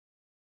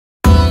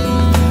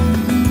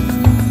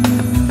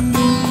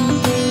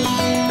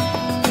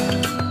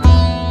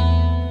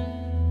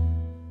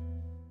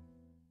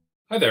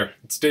Hi there,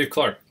 it's Dave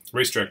Clark,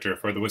 race director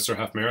for the Whistler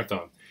Half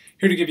Marathon,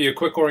 here to give you a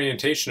quick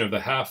orientation of the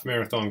half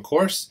marathon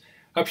course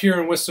up here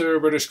in Whistler,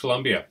 British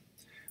Columbia.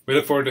 We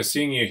look forward to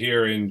seeing you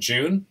here in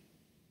June.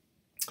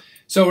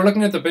 So we're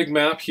looking at the big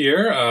map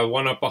here,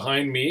 one up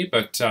behind me,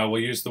 but we'll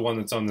use the one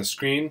that's on the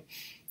screen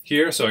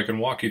here so I can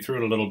walk you through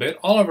it a little bit.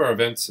 All of our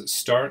events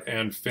start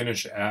and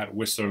finish at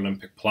Whistler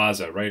Olympic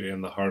Plaza, right in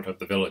the heart of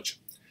the village.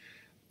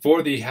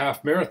 For the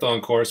half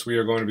marathon course, we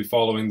are going to be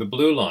following the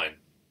blue line.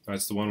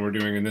 That's the one we're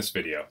doing in this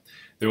video.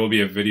 There will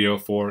be a video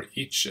for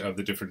each of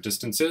the different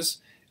distances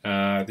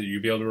that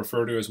you'll be able to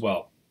refer to as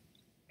well.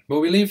 But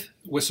we leave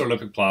Whistler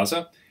Olympic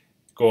Plaza,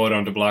 go out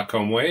onto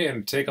Blackcomb Way,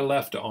 and take a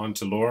left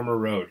onto Lorimer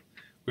Road.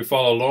 We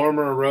follow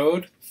Lorimer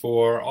Road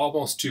for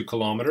almost 2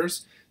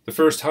 kilometers, the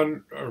first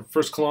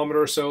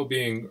kilometer or so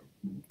being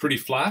pretty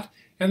flat,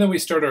 and then we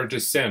start our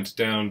descent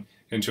down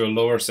into a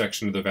lower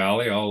section of the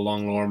valley all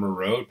along Lorimer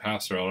Road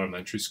past our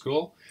elementary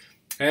school.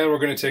 And we're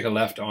going to take a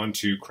left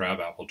onto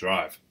Crabapple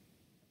Drive.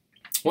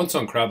 Once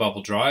on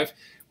Crabapple Drive,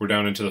 we're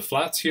down into the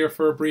flats here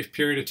for a brief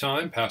period of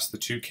time, past the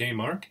 2K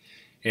mark,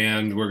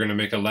 and we're going to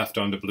make a left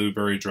onto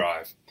Blueberry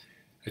Drive.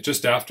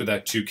 Just after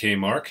that 2K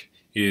mark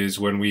is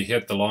when we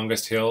hit the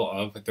longest hill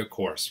of the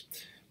course.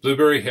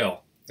 Blueberry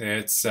Hill.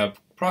 It's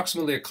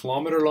approximately 1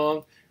 kilometer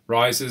long,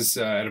 rises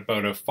at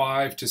about a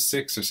 5 to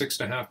 6 or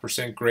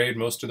 6.5% grade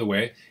most of the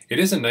way. It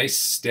is a nice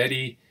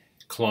steady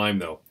climb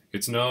though.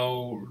 It's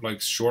no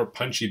like short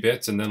punchy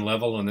bits and then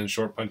level and then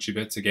short punchy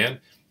bits again.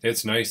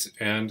 It's nice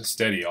and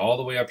steady all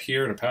the way up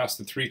here to past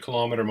the 3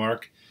 kilometer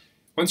mark.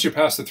 Once you're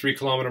past the 3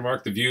 kilometer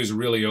mark, the views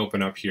really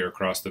open up here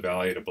across the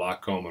valley to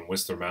Blackcomb and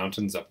Whistler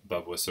Mountains up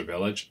above Whistler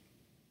Village.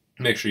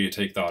 Make sure you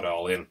take that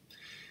all in.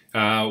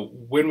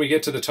 When we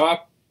get to the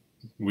top,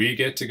 we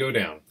get to go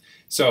down.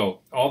 So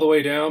all the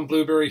way down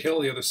Blueberry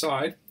Hill, the other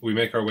side, we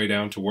make our way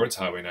down towards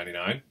Highway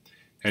 99.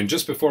 And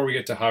just before we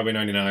get to Highway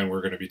 99, we're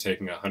going to be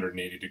taking a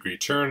 180-degree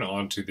turn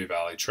onto the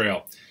Valley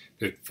Trail.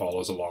 It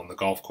follows along the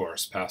golf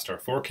course past our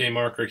 4K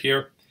marker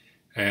here.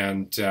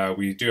 And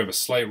we do have a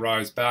slight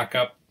rise back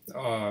up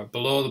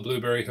below the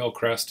Blueberry Hill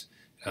crest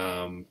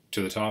to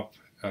the top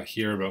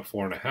here, about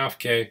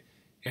 4.5K,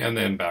 and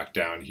then back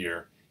down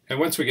here. And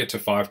once we get to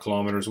 5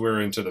 kilometers,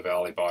 we're into the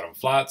Valley Bottom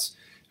Flats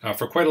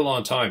for quite a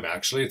long time,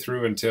 actually,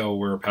 through until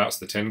we're past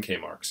the 10K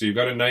mark. So you've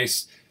got a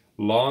nice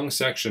long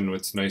section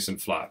that's nice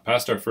and flat.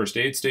 Past our first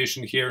aid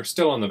station here,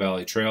 still on the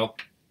Valley Trail,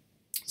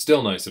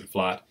 still nice and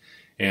flat.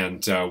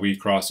 And we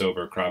cross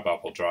over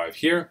Crabapple Drive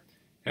here,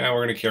 and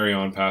we're going to carry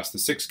on past the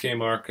 6K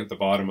mark at the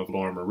bottom of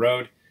Lorimer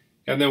Road,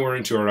 and then we're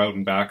into our out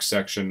and back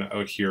section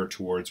out here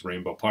towards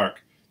Rainbow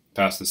Park,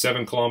 past the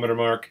 7 kilometer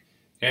mark,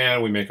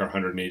 and we make our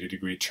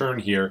 180-degree turn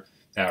here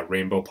at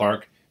Rainbow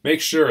Park.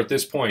 Make sure at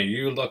this point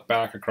you look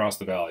back across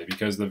the valley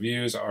because the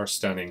views are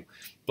stunning.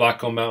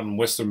 Blackcomb Mountain,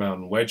 Whistler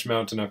Mountain, Wedge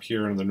Mountain up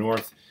here in the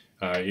north.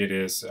 It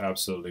is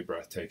absolutely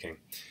breathtaking.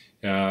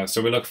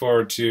 So we look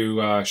forward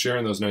to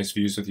sharing those nice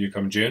views with you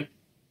come June.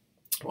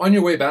 On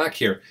your way back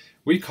here,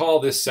 we call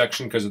this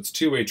section, because it's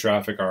two-way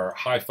traffic, our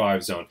high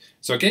five zone.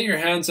 So get your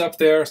hands up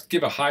there,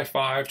 give a high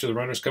five to the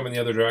runners coming the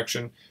other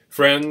direction.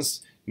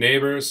 Friends,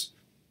 neighbors,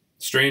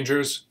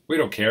 strangers, we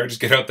don't care.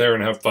 Just get out there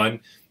and have fun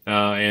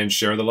and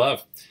share the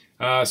love.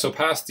 So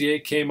past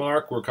the 8K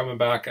mark, we're coming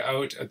back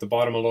out at the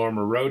bottom of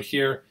Lorimer Road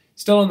here,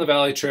 still on the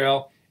Valley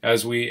Trail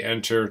as we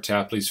enter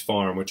Tapley's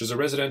Farm, which is a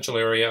residential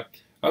area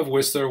of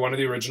Whistler, one of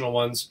the original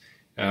ones.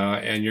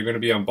 And you're going to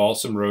be on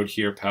Balsam Road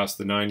here past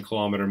the 9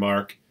 kilometer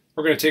mark.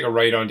 We're going to take a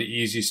right onto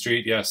Easy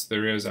Street. Yes,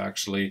 there is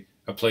actually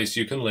a place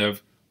you can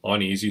live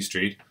on Easy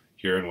Street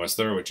here in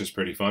Whistler, which is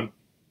pretty fun.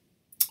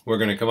 We're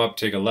going to come up,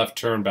 take a left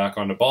turn back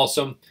onto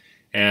Balsam,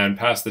 and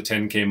past the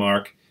 10K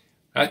mark.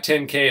 At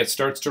 10K, it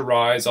starts to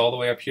rise all the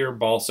way up here,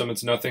 Balsam.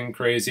 It's nothing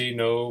crazy,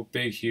 no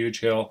big, huge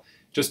hill,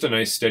 just a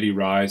nice steady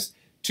rise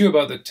to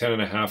about the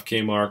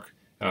 10.5K mark,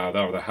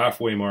 or the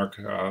halfway mark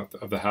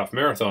of the half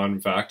marathon,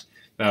 in fact,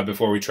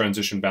 before we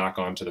transition back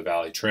onto the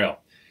Valley Trail.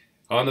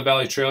 On the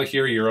Valley Trail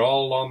here, you're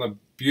all along the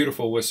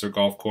beautiful Whistler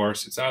golf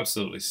course. It's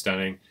absolutely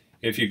stunning.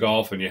 If you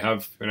golf and you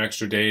have an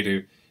extra day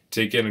to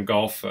take in a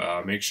golf,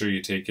 make sure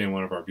you take in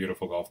one of our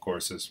beautiful golf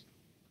courses.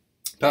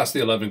 Past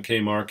the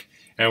 11K mark,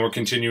 and we're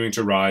continuing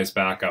to rise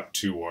back up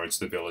towards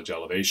the village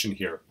elevation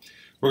here.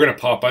 We're going to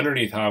pop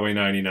underneath Highway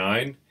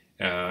 99,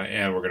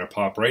 and we're going to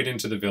pop right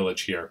into the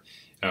village here.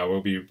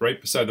 We'll be right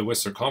beside the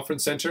Whistler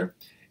Conference Center,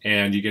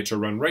 and you get to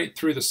run right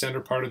through the center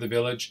part of the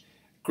village.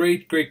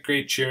 Great, great,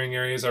 great cheering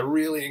areas. I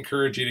really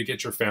encourage you to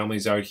get your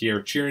families out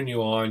here cheering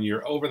you on.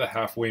 You're over the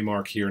halfway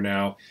mark here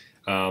now,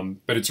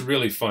 but it's a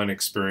really fun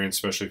experience,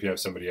 especially if you have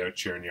somebody out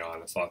cheering you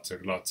on. It's lots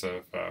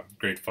of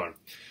great fun.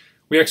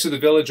 We exit the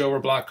village over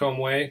Blackcomb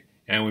Way,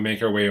 and we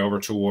make our way over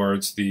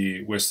towards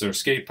the Whistler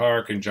Skate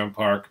Park and Jump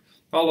Park,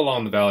 all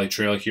along the Valley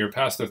Trail here,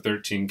 past the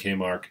 13K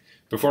mark,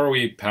 before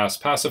we pass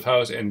Passive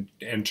House and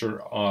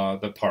enter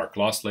the park,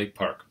 Lost Lake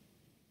Park.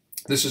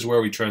 This is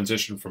where we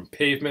transition from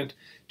pavement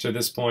to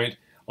this point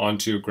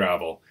onto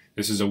gravel.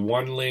 This is a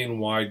 1-lane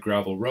wide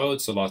gravel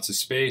road, so lots of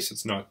space.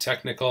 It's not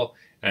technical,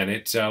 and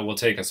it will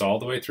take us all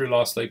the way through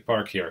Lost Lake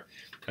Park here.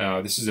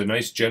 This is a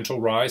nice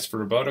gentle rise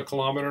for about 1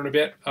 kilometer and a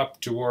bit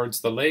up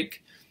towards the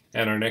lake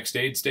and our next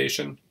aid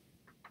station.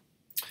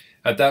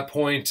 At that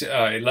point,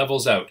 it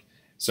levels out.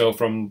 So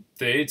from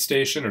the aid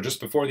station, or just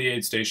before the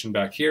aid station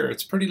back here,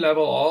 it's pretty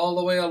level all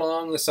the way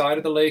along the side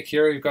of the lake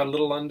here. You've got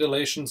little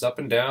undulations up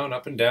and down,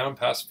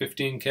 past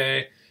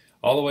 15K,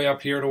 all the way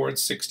up here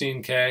towards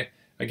 16K.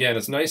 Again,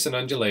 it's nice and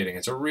undulating.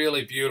 It's a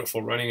really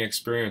beautiful running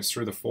experience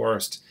through the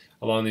forest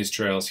along these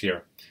trails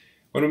here.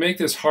 When we make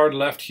this hard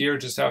left here,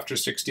 just after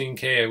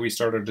 16K, we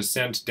start our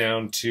descent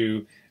down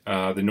to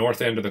the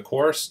north end of the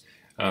course.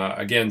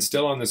 Again,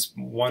 still on this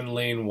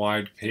 1-lane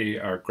wide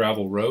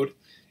gravel road.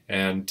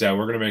 And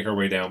we're going to make our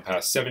way down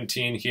past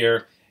 17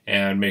 here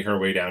and make our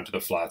way down to the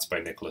flats by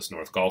Nicholas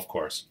North Golf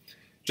Course.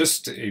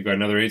 You've got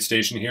another aid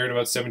station here at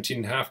about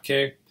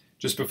 17.5K.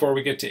 Just before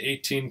we get to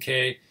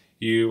 18K,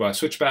 you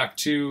switch back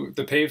to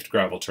the paved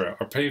gravel trail,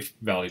 or paved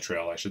valley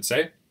trail, I should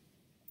say.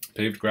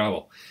 Paved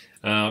gravel.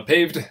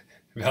 Paved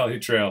valley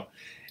trail.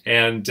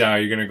 And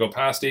you're going to go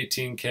past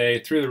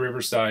 18K through the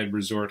Riverside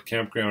Resort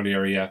Campground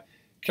area,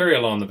 carry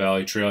along the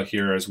valley trail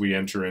here as we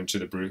enter into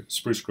the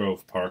Spruce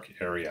Grove Park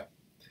area.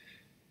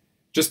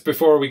 Just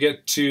before we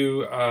get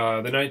to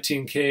the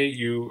 19K,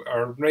 you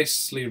are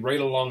nicely right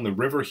along the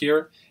river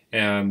here,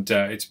 and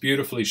it's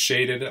beautifully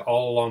shaded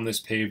all along this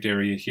paved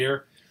area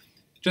here.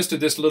 Just at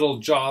this little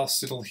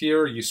jostle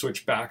here, you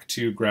switch back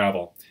to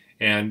gravel.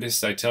 And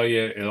this, I tell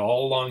you,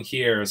 all along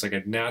here is like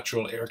a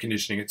natural air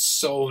conditioning. It's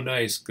so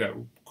nice, that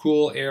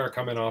cool air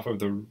coming off of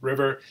the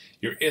river.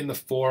 You're in the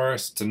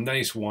forest. It's a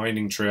nice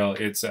winding trail.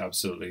 It's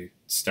absolutely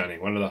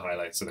stunning. One of the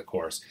highlights of the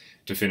course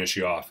to finish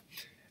you off.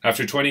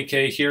 After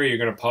 20K here, you're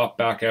going to pop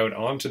back out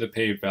onto the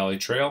paved valley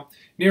trail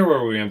near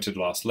where we entered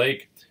Lost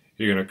Lake.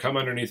 You're going to come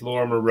underneath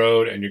Lorimer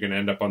Road, and you're going to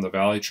end up on the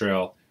valley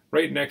trail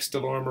right next to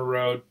Lorimer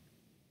Road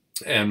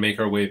and make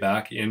our way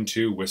back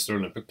into Whistler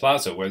Olympic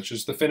Plaza, which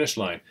is the finish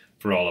line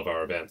for all of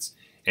our events.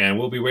 And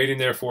we'll be waiting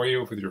there for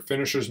you with your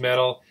finisher's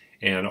medal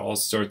and all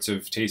sorts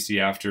of tasty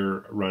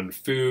after-run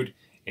food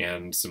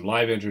and some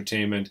live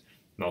entertainment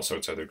and all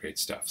sorts of other great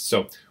stuff.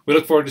 So we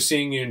look forward to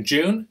seeing you in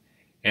June,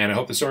 and I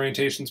hope this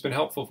orientation's been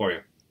helpful for you.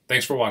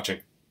 Thanks for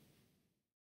watching.